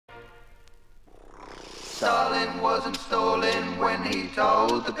Stalin wasn't stalling when he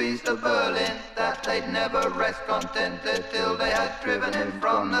told the beast of Berlin that they'd never rest contented till they had driven him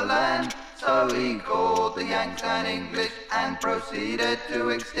from the land. So he called the Yanks and English and proceeded to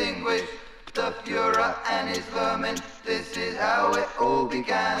extinguish the Fuhrer and his vermin. This is how it all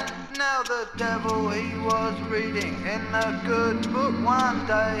began. Now the devil he was reading in a good book one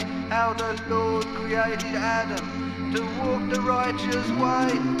day how the Lord created Adam to walk the righteous way,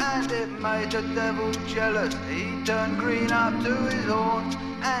 and it made the devil jealous. He turned green up to his horns,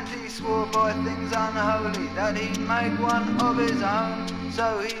 and he swore by things unholy that he'd make one of his own.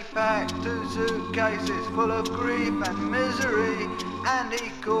 So he packed 2 suitcases full of grief and misery, and he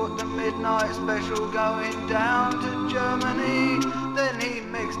caught the midnight special going down to Germany. Then he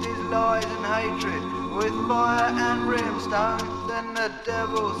mixed his lies and hatred with fire and brimstone. Then the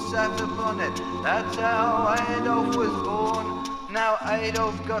devil sat upon it. That's how Adolf was born. Now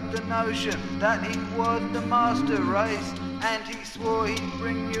Adolf got the notion that he was the master race, and he swore he'd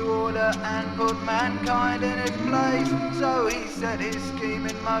bring new order and put mankind in its place. So he set his scheme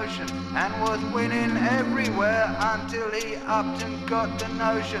in motion and was winning everywhere until he upped and got the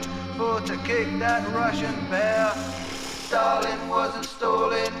notion for to kick that Russian bear. Stalin wasn't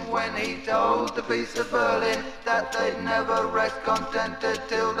stalling when he told the beast of Berlin that they'd never rest contented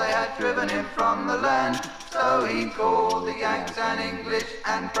till they had driven him from the land. So he called the Yanks and English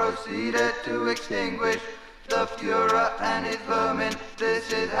and proceeded to extinguish the Fuhrer and his vermin.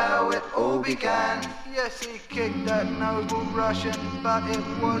 This is how it all began. Yes, he kicked that noble Russian, but it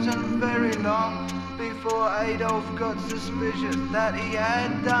wasn't very long before Adolf got suspicious that he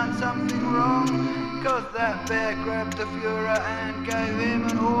had done something wrong. 'Cause that bear grabbed the Fuhrer and gave him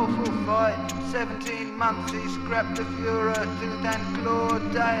an awful fight. 17 months he scrapped the Fuhrer tooth and claw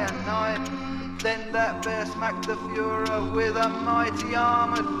day and night. Then that bear smacked the Fuhrer with a mighty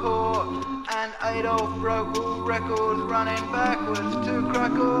armoured paw, and Adolf broke all records running backwards to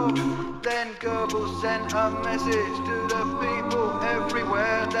Krakow. Then Goebbels sent a message to the people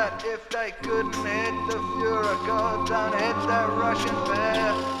everywhere that if they couldn't hit the Fuhrer, God don't hit that Russian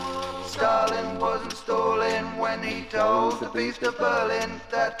bear. Stalin wasn't stalling when he told the beast of Berlin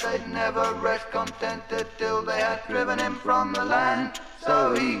that they'd never rest contented till they had driven him from the land.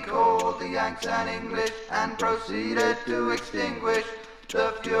 So he called the Yanks and English and proceeded to extinguish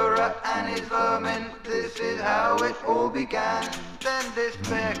the Fuhrer and his vermin. This is how it all began. Then this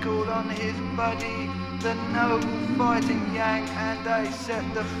bear called on his buddy, the noble fighting Yank, and they set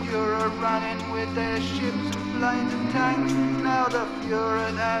the Fuhrer running with their ships and planes and tanks. Now the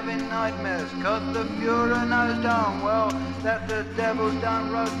Fuhrer's having nightmares, 'cause the Fuhrer knows darn well that the devil's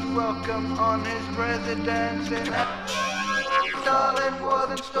done roast welcome on his residence in Stalin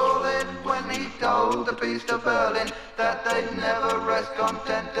wasn't stalling when he told the beast of Berlin that they'd never rest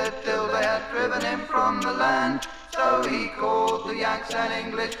contented till they had driven him from the land. So he called the Yanks and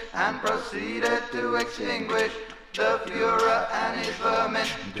English and proceeded to extinguish the Fuhrer and his vermin.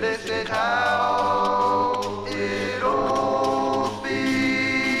 This is how